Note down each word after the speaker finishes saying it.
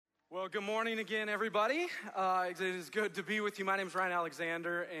Well, good morning again, everybody. It is good to be with you. My name is Ryan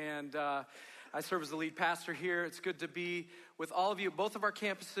Alexander, and I serve as the lead pastor here. It's good to be with all of you at both of our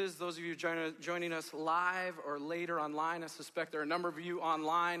campuses. Those of you joining us live or later online, I suspect there are a number of you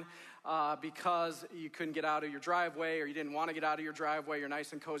online because you couldn't get out of your driveway or you didn't want to get out of your driveway. You're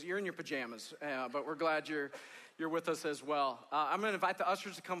nice and cozy. You're in your pajamas, but we're glad you're with us as well. I'm going to invite the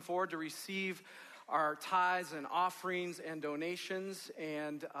ushers to come forward to receive our tithes and offerings and donations,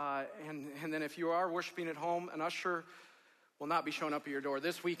 and then if you are worshiping at home, an usher will not be showing up at your door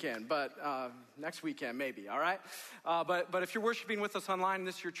this weekend, but next weekend maybe, all right? But if you're worshiping with us online,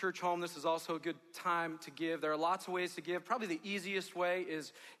 this is your church home, this is also a good time to give. There are lots of ways to give. Probably the easiest way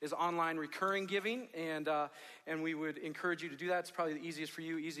is online recurring giving, and we would encourage you to do that. It's probably the easiest for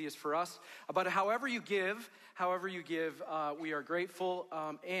you, easiest for us. But however you give, we are grateful,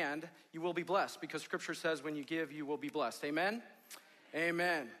 and you will be blessed, because Scripture says when you give, you will be blessed. Amen?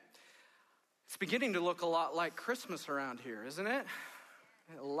 Amen. It's beginning to look a lot like Christmas around here, isn't it?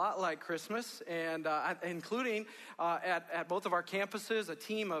 A lot like Christmas, and including at both of our campuses, a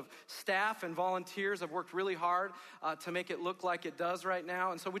team of staff and volunteers have worked really hard to make it look like it does right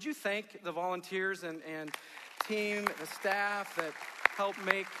now. And so would you thank the volunteers and team, the staff that help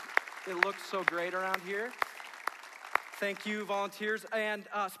make it look so great around here? Thank you, volunteers. And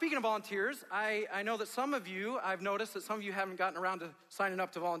speaking of volunteers, I know that I've noticed that some of you haven't gotten around to signing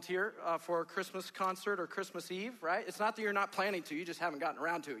up to volunteer for a Christmas concert or Christmas Eve, right? It's not that you're not planning to, you just haven't gotten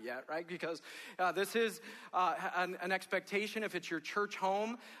around to it yet, right? Because this is an expectation. If it's your church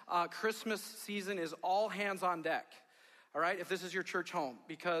home, Christmas season is all hands on deck. All right, if this is your church home,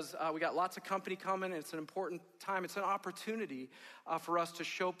 because we got lots of company coming, and it's an important time. It's an opportunity for us to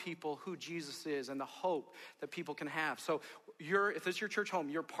show people who Jesus is and the hope that people can have. So if this is your church home,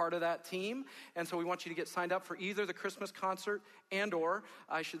 you're part of that team, and so we want you to get signed up for either the Christmas concert or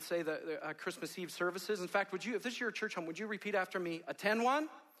I should say the Christmas Eve services. In fact, if this is your church home, would you repeat after me? Attend one,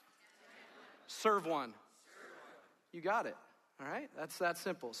 serve one. You got it. All right, that's that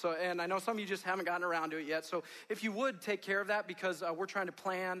simple. So, and I know some of you just haven't gotten around to it yet. So if you would take care of that, because we're trying to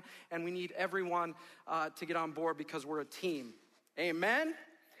plan and we need everyone to get on board, because we're a team. Amen?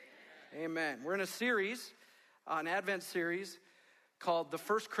 Amen. We're in a series, an Advent series called The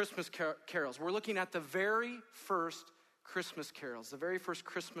First Christmas Carols. We're looking at the very first Christmas carols, the very first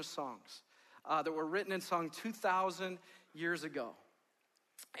Christmas songs that were written and sung 2,000 years ago.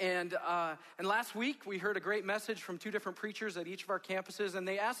 And last week, we heard a great message from two different preachers at each of our campuses, and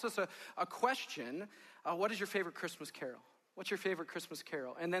they asked us a question. What is your favorite Christmas carol? What's your favorite Christmas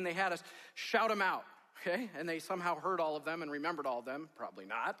carol? And then they had us shout them out, okay? And they somehow heard all of them and remembered all of them. Probably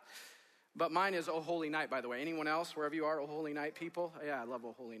not. But mine is O Holy Night, by the way. Anyone else, wherever you are, O Holy Night people? Yeah, I love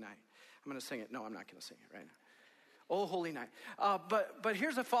O Holy Night. I'm going to sing it. No, I'm not going to sing it right now. Oh, Holy Night. But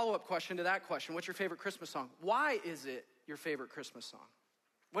here's a follow-up question to that question. What's your favorite Christmas song? Why is it your favorite Christmas song?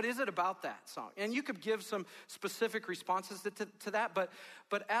 What is it about that song? And you could give some specific responses to that, but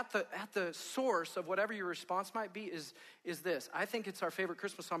at the source of whatever your response might be is this. I think it's our favorite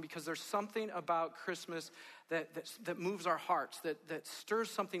Christmas song because there's something about Christmas that moves our hearts, that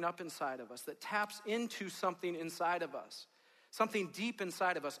stirs something up inside of us, that taps into something inside of us, something deep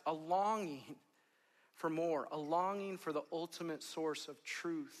inside of us, a longing for more, a longing for the ultimate source of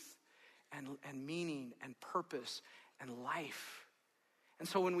truth and meaning and purpose and life. And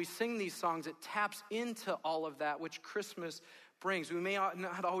so when we sing these songs, it taps into all of that which Christmas brings. We may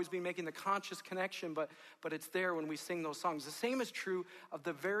not always be making the conscious connection, but it's there when we sing those songs. The same is true of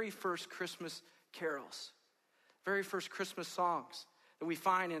the very first Christmas carols, very first Christmas songs that we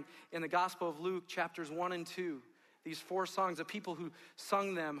find in the Gospel of Luke, chapters 1 and 2. These 4 songs of people who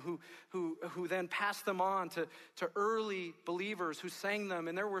sung them, who then passed them on to early believers who sang them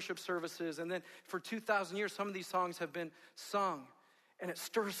in their worship services. And then for 2,000 years, some of these songs have been sung. And it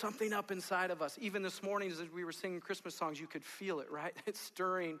stirs something up inside of us. Even this morning, as we were singing Christmas songs, you could feel it, right? It's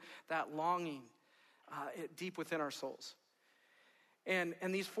stirring that longing deep within our souls. And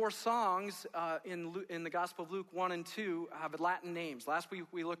these 4 songs in the Gospel of Luke 1 and 2 have Latin names. Last week,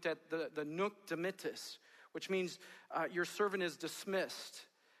 we looked at the Nunc Dimittis, which means your servant is dismissed.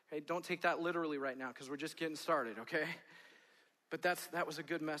 Okay, don't take that literally right now, because we're just getting started, okay? But that was a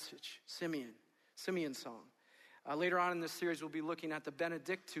good message. Simeon's song. Later on in this series, we'll be looking at the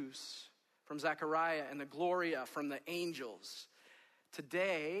Benedictus from Zechariah and the Gloria from the angels.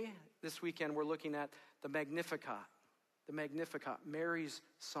 Today, this weekend, we're looking at the Magnificat, Mary's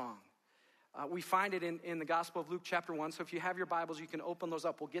song. We find it in the Gospel of Luke chapter 1, so if you have your Bibles, you can open those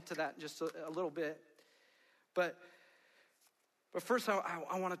up. We'll get to that in just a little bit. But first,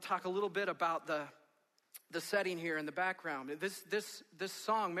 I want to talk a little bit about the setting here in the background. This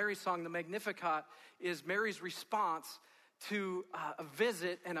song, Mary's song, the Magnificat, is Mary's response to a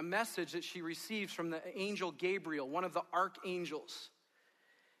visit and a message that she receives from the angel Gabriel, one of the archangels.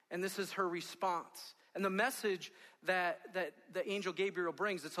 And this is her response. And the message that the angel Gabriel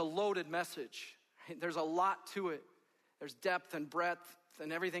brings, it's a loaded message. There's a lot to it. There's depth and breadth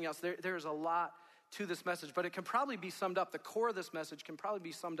and everything else. There's a lot to this message, but it can probably be summed up. The core of this message can probably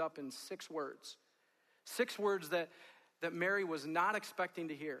be summed up in 6 words. 6 words that Mary was not expecting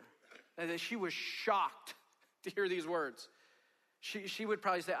to hear. And that she was shocked to hear these words. She would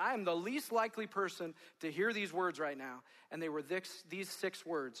probably say, I am the least likely person to hear these words right now. And they were these 6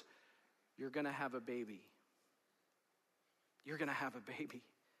 words. You're going to have a baby. You're going to have a baby.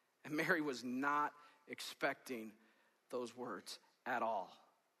 And Mary was not expecting those words at all.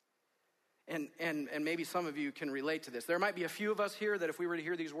 And maybe some of you can relate to this. There might be a few of us here that if we were to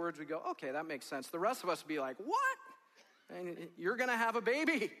hear these words, we'd go, okay, that makes sense. The rest of us would be like, what? And you're going to have a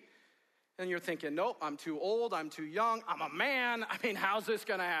baby. And you're thinking, nope, I'm too old, I'm too young, I'm a man. I mean, how's this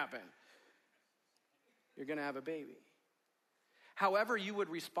going to happen? You're going to have a baby. However you would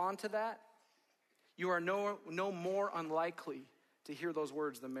respond to that, you are no more unlikely to hear those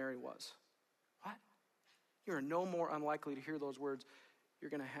words than Mary was. What? You are no more unlikely to hear those words. You're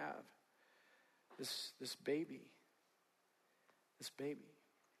going to have this baby. This baby.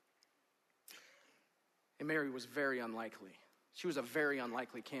 And Mary was very unlikely. She was a very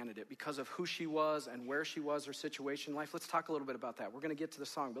unlikely candidate because of who she was and where she was, her situation in life. Let's talk a little bit about that. We're going to get to the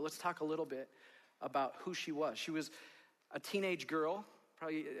song, but let's talk a little bit about who she was. She was a teenage girl,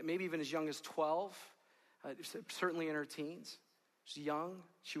 probably maybe even as young as 12, certainly in her teens. She was young.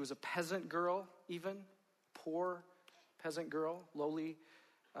 She was a peasant girl even, poor peasant girl, lowly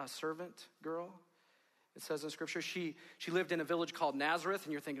servant girl. It says in Scripture, she lived in a village called Nazareth,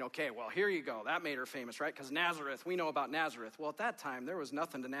 and you're thinking, okay, well, here you go. That made her famous, right? Because Nazareth, we know about Nazareth. Well, at that time, there was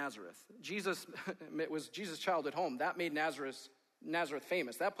nothing to Nazareth. It was Jesus' childhood home. That made Nazareth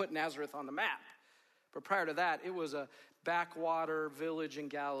famous. That put Nazareth on the map. But prior to that, it was a backwater village in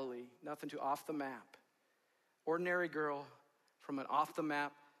Galilee, nothing too off the map. Ordinary girl from an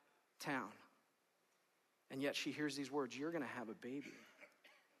off-the-map town. And yet she hears these words, you're going to have a baby.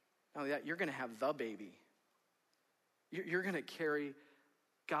 Not only that, you're going to have the baby. You're going to carry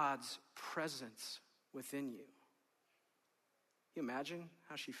God's presence within you. You imagine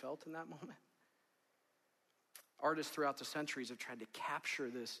how she felt in that moment? Artists throughout the centuries have tried to capture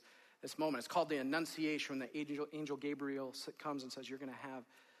this moment. It's called the Annunciation, when the angel Gabriel comes and says, you're going to have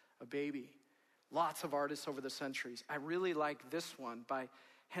a baby. Lots of artists over the centuries. I really like this one by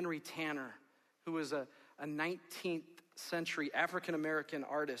Henry Tanner, who was a 19th century African-American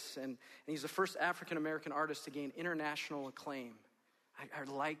artist, and he's the first African-American artist to gain international acclaim. I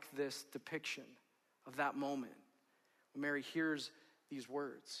like this depiction of that moment when Mary hears these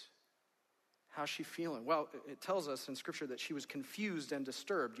words. How's she feeling? Well, it tells us in Scripture that she was confused and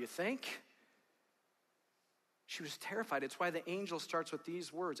disturbed. You think? She was terrified. It's why the angel starts with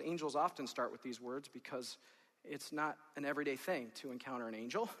these words. Angels often start with these words because it's not an everyday thing to encounter an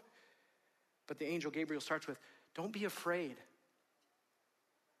angel. But the angel Gabriel starts with, don't be afraid.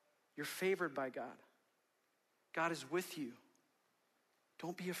 You're favored by God. God is with you.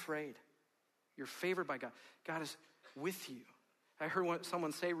 Don't be afraid. You're favored by God. God is with you. I heard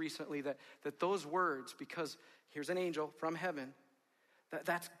someone say recently that those words, because here's an angel from heaven,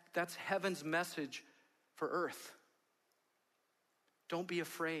 that's heaven's message for earth. Don't be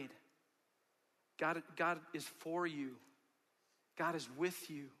afraid. God is for you. God is with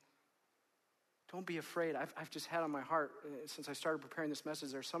you. Don't be afraid. I've just had on my heart, since I started preparing this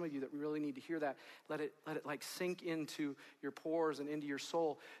message, there are some of you that really need to hear that. Let it like sink into your pores and into your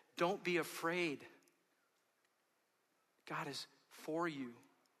soul. Don't be afraid. God is for you.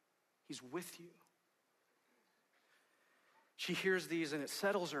 He's with you. She hears these and it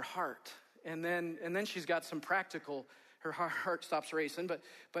settles her heart. And then she's got some practical, her heart stops racing,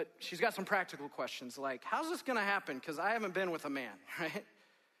 but she's got some practical questions like, how's this going to happen? Because I haven't been with a man, right?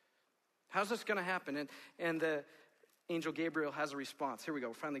 How's this going to happen? And the angel Gabriel has a response. Here we go.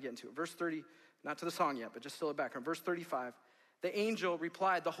 We're finally getting to it. Verse 30, not to the song yet, but just still a background. Verse 35, the angel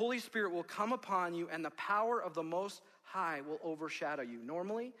replied, the Holy Spirit will come upon you and the power of the Most High will overshadow you.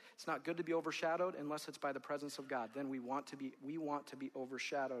 Normally, it's not good to be overshadowed unless it's by the presence of God. Then we want to be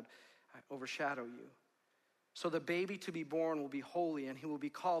overshadowed, overshadow you. So the baby to be born will be holy and he will be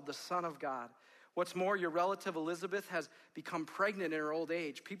called the Son of God. What's more, your relative Elizabeth has become pregnant in her old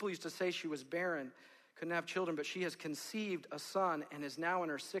age. People used to say she was barren, couldn't have children, but she has conceived a son and is now in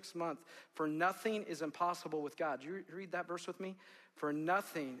her 6th month. For nothing is impossible with God. Do you read that verse with me? For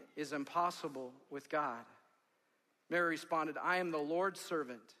nothing is impossible with God. Mary responded, I am the Lord's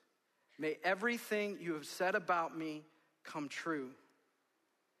servant. May everything you have said about me come true.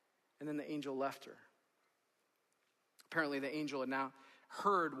 And then the angel left her. Apparently the angel had now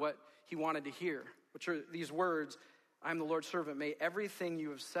heard what he wanted to hear, which are these words, I am the Lord's servant. May everything you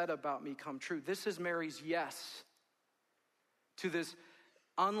have said about me come true. This is Mary's yes to this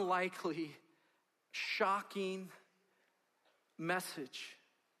unlikely, shocking message.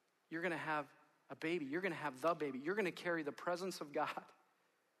 You're going to have a baby. You're going to have the baby. You're going to carry the presence of God.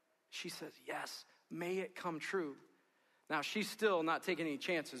 She says, yes, may it come true. Now, she's still not taking any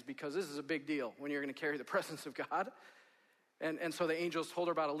chances because this is a big deal when you're going to carry the presence of God. And so the angels told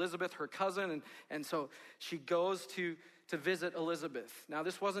her about Elizabeth, her cousin, and so she goes to visit Elizabeth. Now,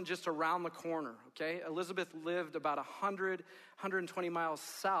 this wasn't just around the corner, okay? Elizabeth lived about 120 miles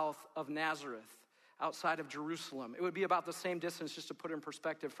south of Nazareth, outside of Jerusalem. It would be about the same distance, just to put it in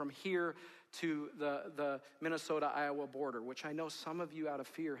perspective, from here to the Minnesota-Iowa border, which I know some of you out of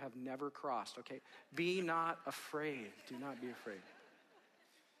fear have never crossed, okay? Be not afraid. Do not be afraid.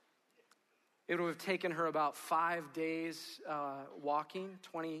 It would have taken her about 5 days walking,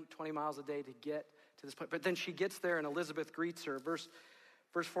 20 miles a day to get to this point. But then she gets there and Elizabeth greets her. Verse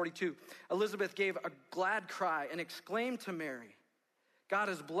 42, Elizabeth gave a glad cry and exclaimed to Mary, God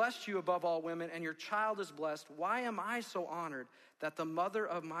has blessed you above all women, and your child is blessed. Why am I so honored that the mother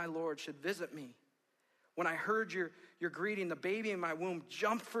of my Lord should visit me? When I heard your greeting, the baby in my womb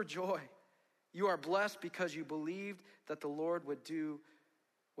jumped for joy. You are blessed because you believed that the Lord would do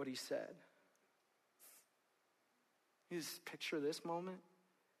what he said. You just picture this moment.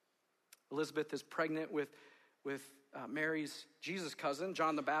 Elizabeth is pregnant with Mary's Jesus' cousin,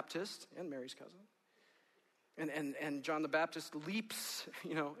 John the Baptist, and Mary's cousin. And John the Baptist leaps,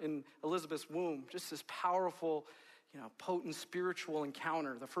 in Elizabeth's womb. Just this powerful, potent spiritual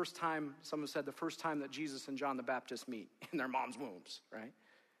encounter. The first time, someone said, the first time that Jesus and John the Baptist meet in their mom's wombs, right?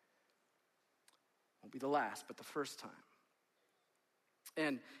 Won't be the last, but the first time.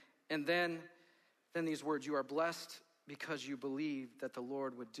 And then these words, you are blessed because you believe that the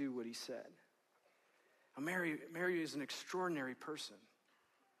Lord would do what he said. Now, Mary is an extraordinary person.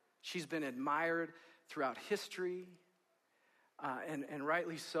 She's been admired throughout history, and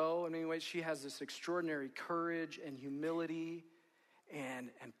rightly so. In many ways, she has this extraordinary courage and humility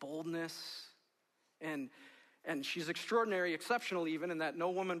and boldness. And she's extraordinary, exceptional even, in that no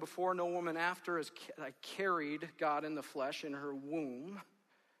woman before, no woman after has carried God in the flesh in her womb,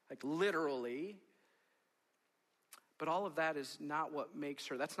 like literally. But all of that is not what makes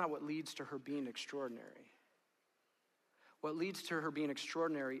her, that's not what leads to her being extraordinary. What leads to her being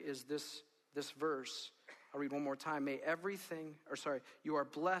extraordinary is this verse. I'll read one more time. You are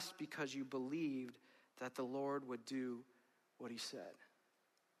blessed because you believed that the Lord would do what he said.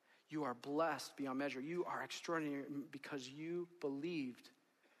 You are blessed beyond measure. You are extraordinary because you believed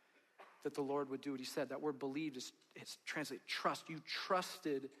that the Lord would do what he said. That word believed it's translated trust. You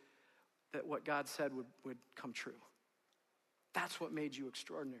trusted that what God said would come true. That's what made you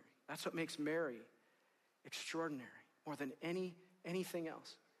extraordinary. That's what makes Mary extraordinary more than anything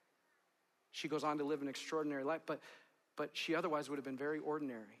else. She goes on to live an extraordinary life, but she otherwise would have been very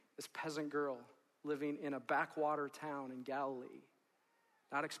ordinary. This peasant girl living in a backwater town in Galilee,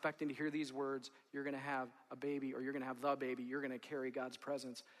 not expecting to hear these words, you're going to have a baby, or you're going to have the baby, you're going to carry God's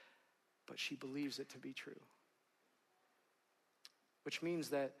presence. But she believes it to be true. Which means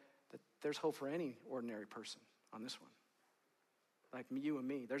that there's hope for any ordinary person on this one. Like you and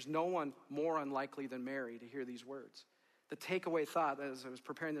me. There's no one more unlikely than Mary to hear these words. The takeaway thought, as I was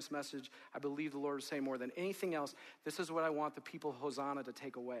preparing this message, I believe the Lord was saying more than anything else, this is what I want the people of Hosanna to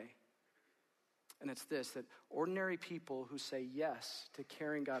take away. And it's this, that ordinary people who say yes to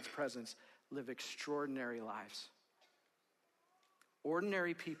carrying God's presence live extraordinary lives.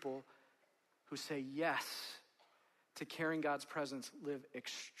 Ordinary people who say yes to carrying God's presence live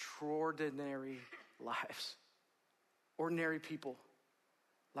extraordinary lives. Ordinary people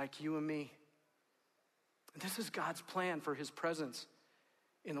like you and me. This is God's plan for his presence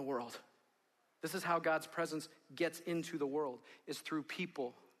in the world. This is how God's presence gets into the world, is through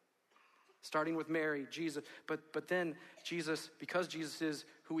people. Starting with Mary, Jesus, but then Jesus, because Jesus is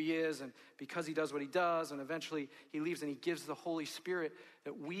who he is, and because he does what he does, and eventually he leaves and he gives the Holy Spirit,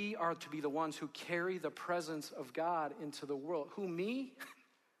 that we are to be the ones who carry the presence of God into the world. Who, me?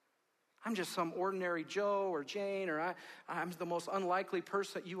 I'm just some ordinary Joe or Jane, or I'm the most unlikely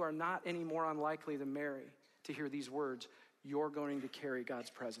person. You are not any more unlikely than Mary to hear these words. You're going to carry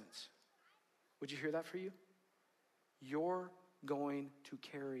God's presence. Would you hear that for you? You're going to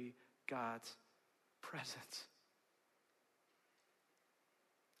carry God's presence.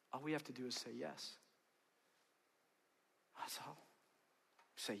 All we have to do is say yes. That's all.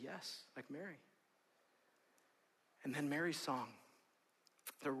 Say yes, like Mary. And then Mary's song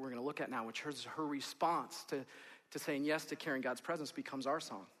that we're going to look at now, which is her response to saying yes to carrying God's presence, becomes our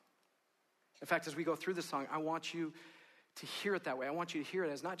song. In fact, as we go through this song, I want you to hear it that way. I want you to hear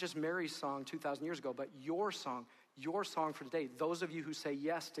it as not just Mary's song 2,000 years ago, but your song for today. Those of you who say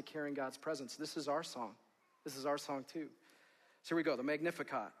yes to carrying God's presence, this is our song. This is our song too. So here we go, the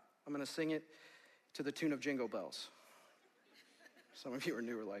Magnificat. I'm going to sing it to the tune of Jingle Bells. Some of you are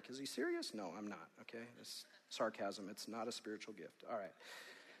new, are like, is he serious? No, I'm not, okay? It's sarcasm. It's not a spiritual gift. All right.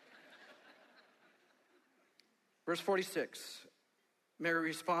 Verse 46, Mary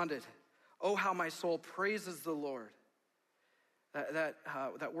responded, "Oh, how my soul praises the Lord."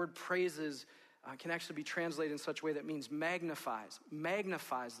 That word praises can actually be translated in such a way that means magnifies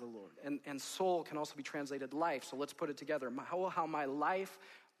the Lord. And soul can also be translated life. So let's put it together. How my life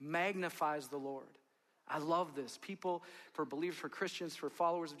magnifies the Lord. I love this. People, for believers, for Christians, for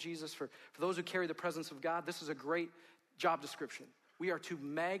followers of Jesus, for those who carry the presence of God, this is a great job description. We are to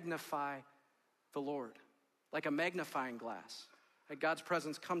magnify the Lord like a magnifying glass. Like God's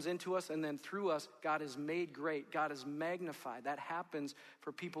presence comes into us, and then through us, God is made great. God is magnified. That happens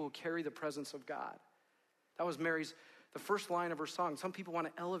for people who carry the presence of God. That was the first line of her song. Some people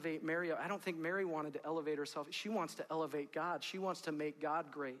want to elevate Mary. I don't think Mary wanted to elevate herself. She wants to elevate God. She wants to make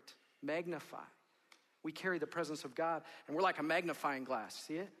God great, magnify. We carry the presence of God, and we're like a magnifying glass.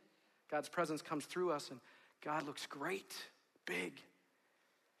 See it? God's presence comes through us, and God looks great, big.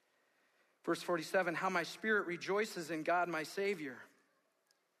 Verse 47, how my spirit rejoices in God, my Savior.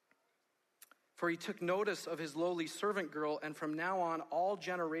 For he took notice of his lowly servant girl, and from now on, all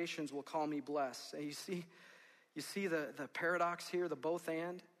generations will call me blessed. And you see the paradox here, the both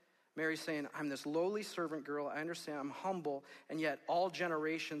and? Mary's saying, I'm this lowly servant girl. I understand I'm humble, and yet all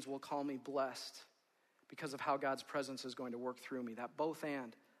generations will call me blessed because of how God's presence is going to work through me. That both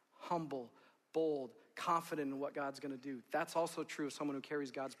and, humble, bold, confident in what God's going to do. That's also true of someone who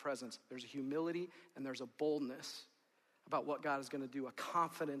carries God's presence. There's a humility and there's a boldness about what God is going to do, a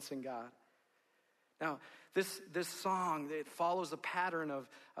confidence in God. Now, this song, it follows the pattern of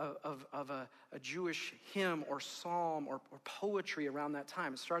a Jewish hymn or psalm or poetry around that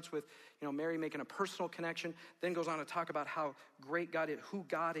time. It starts with, Mary making a personal connection, then goes on to talk about how great God is, who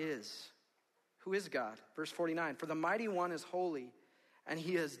God is. Who is God? Verse 49, for the mighty one is holy, and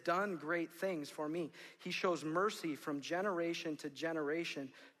he has done great things for me. He shows mercy from generation to generation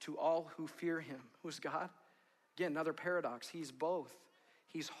to all who fear him. Who's God? Again, another paradox. He's both.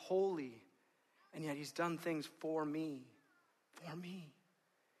 He's holy, and yet he's done things for me. For me.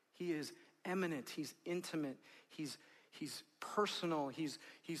 He is eminent. He's intimate. He's personal. He's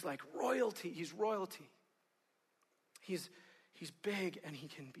like royalty. He's royalty. He's big, and he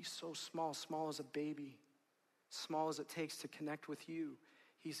can be so small as a baby, small as it takes to connect with you.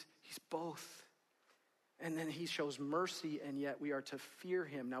 He's both. And then he shows mercy, and yet we are to fear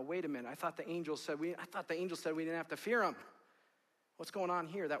him. Now, wait a minute. I thought the angel said we didn't have to fear him. What's going on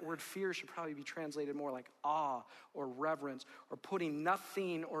here? That word fear should probably be translated more like awe or reverence or putting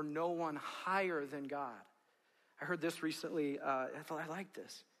nothing or no one higher than God. I heard this recently. I thought I liked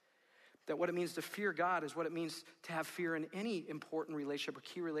this. That what it means to fear God is what it means to have fear in any important relationship or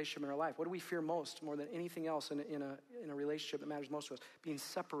key relationship in our life. What do we fear most, more than anything else in a relationship that matters most to us? Being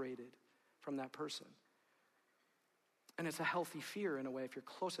separated from that person. And it's a healthy fear in a way. If you're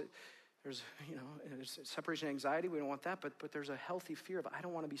close, there's separation anxiety. We don't want that, but there's a healthy fear of I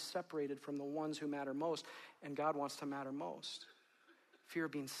don't want to be separated from the ones who matter most, and God wants to matter most. Fear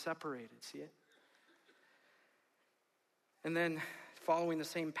of being separated, see it? And then, following the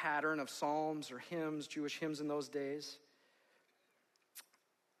same pattern of psalms or hymns, Jewish hymns in those days,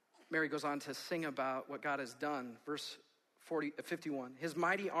 Mary goes on to sing about what God has done. Verse 51, his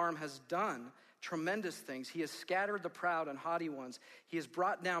mighty arm has done tremendous things. He has scattered the proud and haughty ones. He has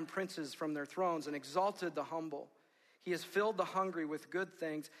brought down princes from their thrones and exalted the humble. He has filled the hungry with good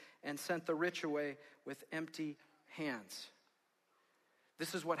things and sent the rich away with empty hands.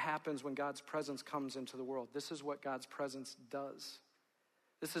 This is what happens when God's presence comes into the world. This is what God's presence does.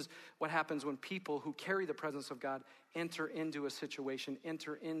 This is what happens when people who carry the presence of God enter into a situation,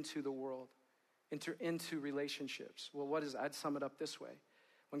 enter into the world, enter into relationships. Well, I'd sum it up this way.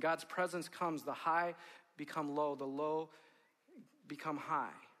 When God's presence comes, the high become low, the low become high,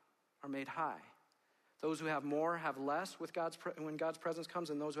 are made high. Those who have more have less when God's presence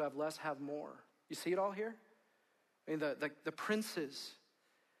comes, and those who have less have more. You see it all here? I mean, the princes,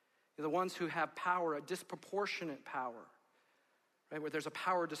 the ones who have power, a disproportionate power, right? Where there's a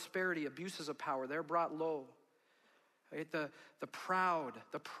power disparity, abuses of power, they're brought low. Right? The proud,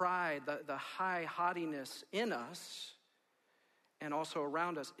 the pride, the high haughtiness in us and also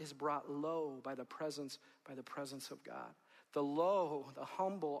around us is brought low by the presence of God. The low, the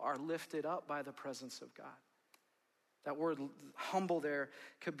humble are lifted up by the presence of God. That word humble there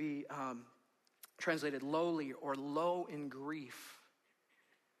could be translated lowly or low in grief.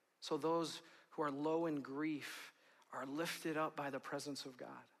 So those who are low in grief are lifted up by the presence of God.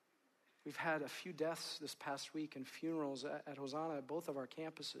 We've had a few deaths this past week and funerals at Hosanna at both of our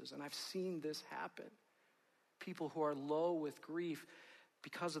campuses, and I've seen this happen. People who are low with grief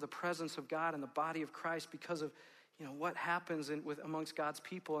because of the presence of God and the body of Christ, because of what happens amongst God's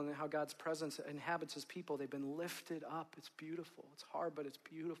people and how God's presence inhabits his people. They've been lifted up. It's beautiful. It's hard, but it's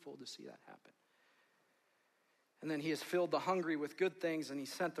beautiful to see that happen. And then he has filled the hungry with good things, and he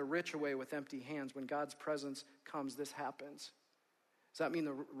sent the rich away with empty hands. When God's presence comes, this happens. Does that mean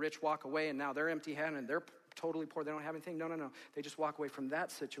the rich walk away and now they're empty-handed and they're totally poor, they don't have anything? No. They just walk away from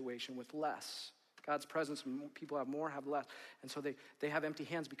that situation with less. God's presence, people have more, have less. And so they have empty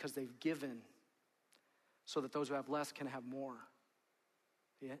hands because they've given, so that those who have less can have more.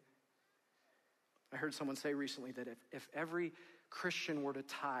 Yeah? I heard someone say recently that if every Christian were to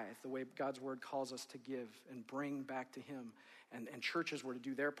tithe the way God's word calls us to give and bring back to him, and churches were to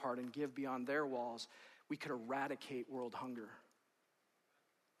do their part and give beyond their walls, we could eradicate world hunger.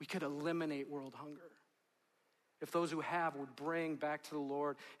 We could eliminate world hunger. If those who have would bring back to the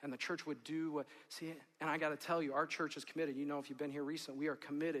Lord, and the church would do what, and I got to tell you, our church is committed. If you've been here recently, we are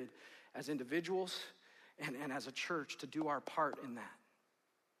committed as individuals and as a church to do our part in that.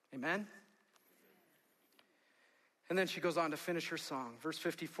 Amen? And then she goes on to finish her song. Verse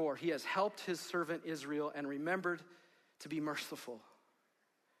 54, he has helped his servant Israel and remembered to be merciful.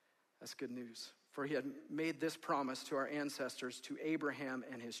 That's good news. For he had made this promise to our ancestors, to Abraham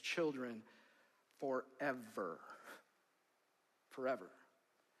and his children forever. Forever.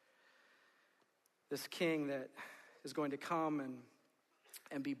 This king that is going to come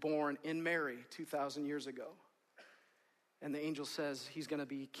and be born in Mary 2,000 years ago. And the angel says he's going to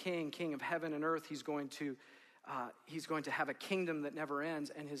be king of heaven and earth. He's going to have a kingdom that never ends,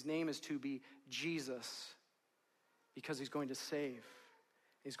 and his name is to be Jesus, because he's going to save,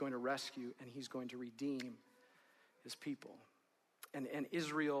 he's going to rescue, and he's going to redeem his people. And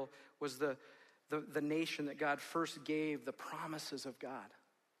Israel was the nation that God first gave the promises of God,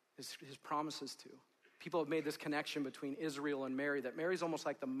 his promises to. People have made this connection between Israel and Mary, that Mary's almost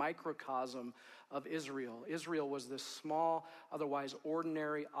like the microcosm of Israel. Israel was this small, otherwise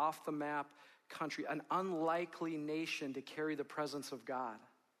ordinary, off-the-map country, an unlikely nation to carry the presence of God.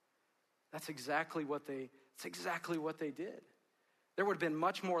 That's exactly what they did. There would have been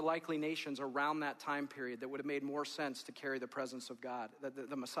much more likely nations around that time period that would have made more sense to carry the presence of God. That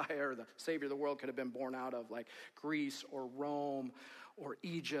the Messiah or the Savior of the world could have been born out of, like Greece or Rome or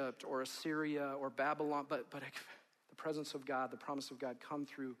Egypt or Assyria or Babylon. But the presence of God, the promise of God come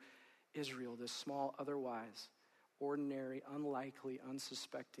through Israel, this small, otherwise ordinary, unlikely,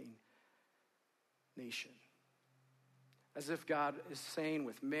 unsuspecting nation. As if God is saying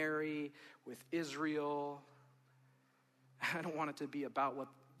with Mary, with Israel, I don't want it to be about what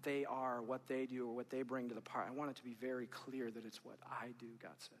they are, what they do, or what they bring to the party. I want it to be very clear that it's what I do,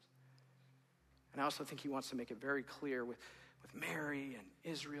 God says. And I also think he wants to make it very clear with Mary and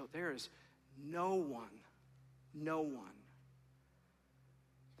Israel, there is no one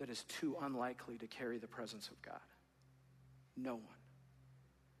that is too unlikely to carry the presence of God. No one.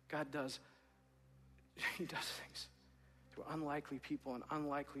 God does things through unlikely people in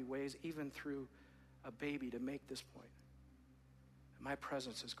unlikely ways, even through a baby, to make this point. My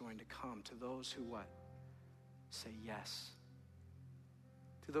presence is going to come to those who what? Say yes.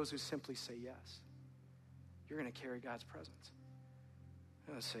 To those who simply say yes. You're going to carry God's presence.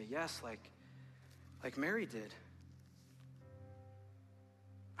 You're going to say yes like Mary did.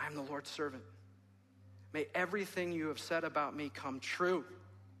 I'm the Lord's servant. May everything you have said about me come true.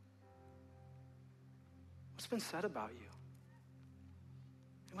 What's been said about you?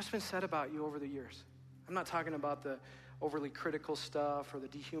 And what's been said about you over the years? I'm not talking about the overly critical stuff or the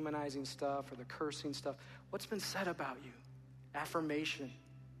dehumanizing stuff or the cursing stuff. What's been said about you? Affirmation,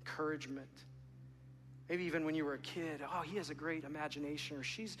 encouragement. Maybe even when you were a kid, oh, he has a great imagination, or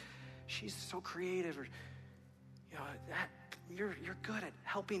she's so creative, or you're good at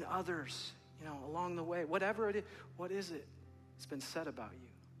helping others, along the way. Whatever it is, what is it? It's been said about you.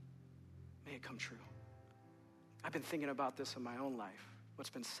 May it come true. I've been thinking about this in my own life, what's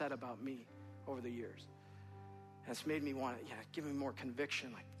been said about me over the years. And it's made me want to, give me more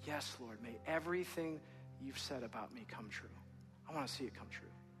conviction. Like, yes, Lord, may everything you've said about me come true. I want to see it come true.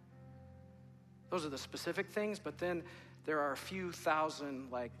 Those are the specific things, but then there are a few thousand,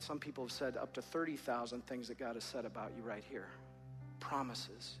 like some people have said up to 30,000 things that God has said about you right here.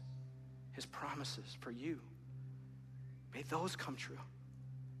 promises, his promises for you, may those come true.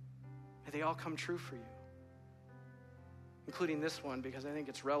 May they all come true for you. Including this one, because I think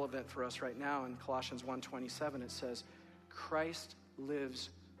it's relevant for us right now. In Colossians 1:27, it says, Christ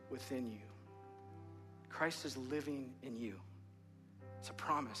lives within you. Christ is living in you. It's a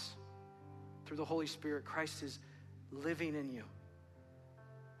promise. Through the Holy Spirit, Christ is living in you.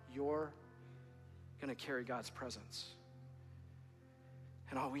 You're going to carry God's presence.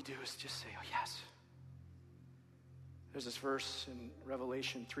 And all we do is just say, oh, yes. There's this verse in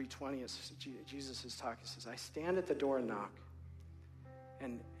Revelation 3:20. Jesus is talking. He says, I stand at the door and knock.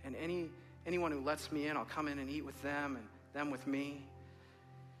 And anyone who lets me in, I'll come in and eat with them and them with me.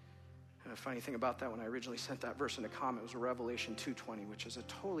 And a funny thing about that, when I originally sent that verse in a comment, it was a Revelation 2:20, which is a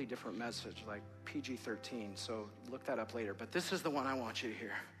totally different message, like PG-13. So look that up later. But this is the one I want you to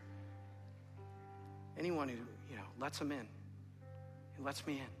hear. Anyone who, lets him in, he lets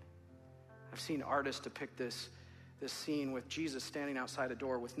me in. I've seen artists depict this scene with Jesus standing outside a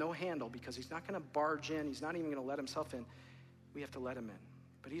door with no handle, because he's not going to barge in. He's not even going to let himself in. We have to let him in.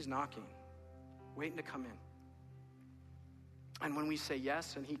 But he's knocking, waiting to come in. And when we say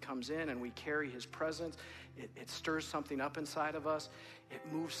yes and he comes in and we carry his presence, it stirs something up inside of us. It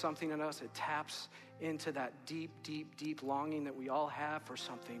moves something in us. It taps into that deep, deep, deep longing that we all have for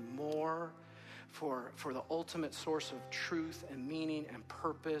something more, for the ultimate source of truth and meaning and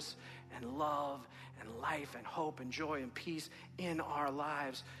purpose and love and life and hope and joy and peace in our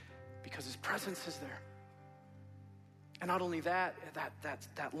lives, because his presence is there. And not only that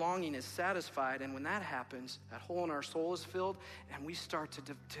longing is satisfied, and when that happens, that hole in our soul is filled, and we start to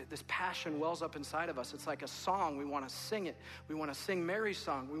this passion wells up inside of us. It's like a song. We want to sing it. We want to sing Mary's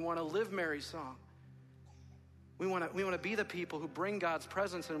song. We want to live Mary's song. We want to be the people who bring God's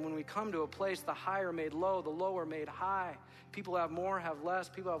presence, and when we come to a place, the high are made low, the low are made high. People have more, have less.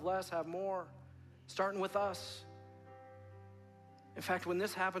 People have less, have more. Starting with us. In fact, when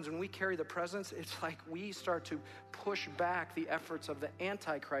this happens, when we carry the presence, it's like we start to push back the efforts of the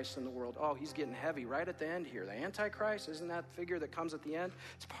Antichrist in the world. Oh, he's getting heavy right at the end here. The Antichrist, isn't that figure that comes at the end?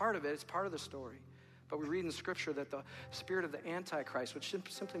 It's part of it. It's part of the story. But we read in Scripture that the spirit of the Antichrist, which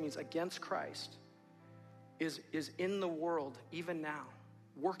simply means against Christ, is in the world even now,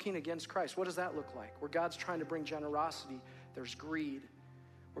 working against Christ. What does that look like? Where God's trying to bring generosity, there's greed.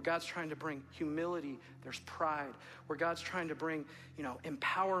 Where God's trying to bring humility, there's pride. Where God's trying to bring,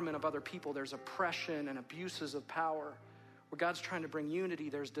 empowerment of other people, there's oppression and abuses of power. Where God's trying to bring unity,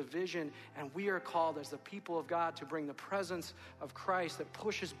 there's division. And we are called as the people of God to bring the presence of Christ that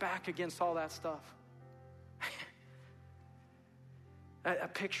pushes back against all that stuff. A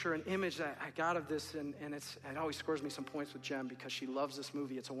picture, an image that I got of this, and it always scores me some points with Jem because she loves this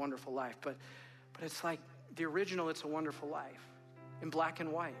movie, It's a Wonderful Life. But it's like the original It's a Wonderful Life. In black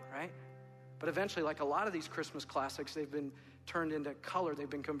and white, right? But eventually, like a lot of these Christmas classics, they've been turned into color. They've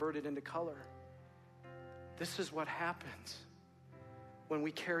been converted into color. This is what happens when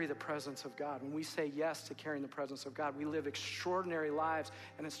we carry the presence of God. When we say yes to carrying the presence of God, we live extraordinary lives,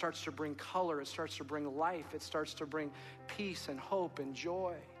 and it starts to bring color. It starts to bring life. It starts to bring peace and hope and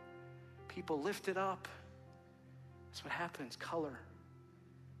joy. People lifted up. That's what happens, color.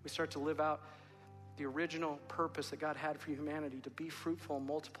 We start to live out the original purpose that God had for humanity, to be fruitful and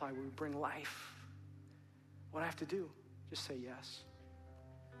multiply, where we bring life. What I have to do, just say yes.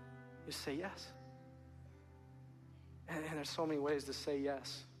 Just say yes. And there's so many ways to say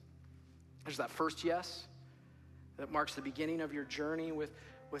yes. There's that first yes that marks the beginning of your journey with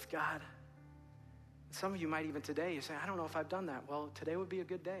God. Some of you might even today, you say, I don't know if I've done that. Well, today would be a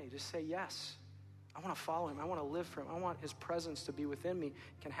good day. Just say yes. I want to follow him. I want to live for him. I want his presence to be within me.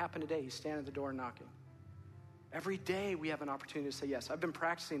 It can happen today. He's standing at the door knocking. Every day we have an opportunity to say yes. I've been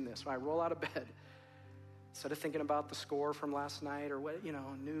practicing this when I roll out of bed. Instead of thinking about the score from last night or what,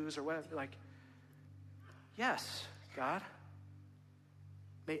 news or whatever, like, yes, God,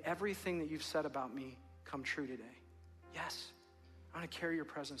 may everything that you've said about me come true today. Yes, I want to carry your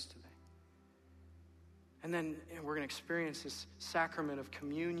presence today. And then we're going to experience this sacrament of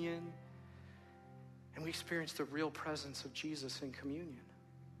communion. And we experience the real presence of Jesus in communion.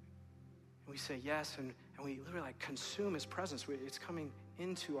 And we say yes, and we literally consume his presence. It's coming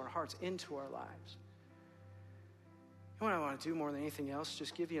into our hearts, into our lives. And what I want to do more than anything else,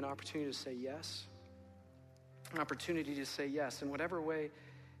 just give you an opportunity to say yes. An opportunity to say yes. In whatever way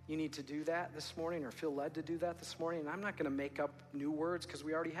you need to do that this morning or feel led to do that this morning. And I'm not going to make up new words because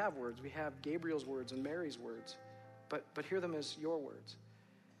we already have words. We have Gabriel's words and Mary's words. But hear them as your words.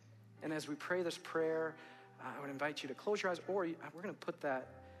 And as we pray this prayer, I would invite you to close your eyes, or we're going to put that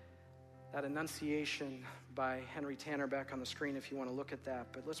that Annunciation by Henry Tanner back on the screen if you want to look at that.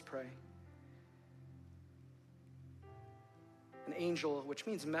 But let's pray. An angel, which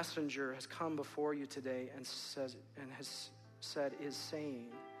means messenger, has come before you today and has said, is saying,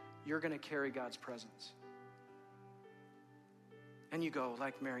 you're going to carry God's presence. And you go,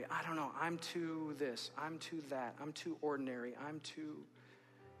 like Mary, I don't know, I'm too this, I'm too that, I'm too ordinary, I'm too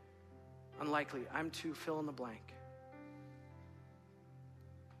unlikely, I'm too fill in the blank.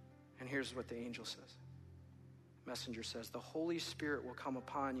 And here's what the angel says. Messenger says, the Holy Spirit will come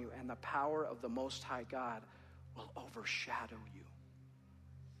upon you, and the power of the Most High God will overshadow you.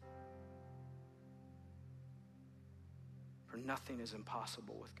 For nothing is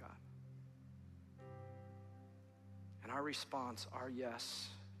impossible with God. And our response, our yes,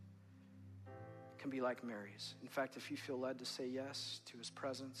 can be like Mary's. In fact, if you feel led to say yes to his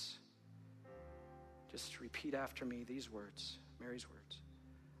presence, just repeat after me these words, Mary's words.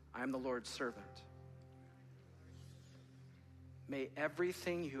 I am the Lord's servant. May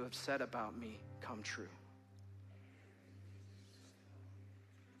everything you have said about me come true.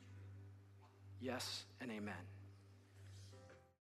 Yes and amen.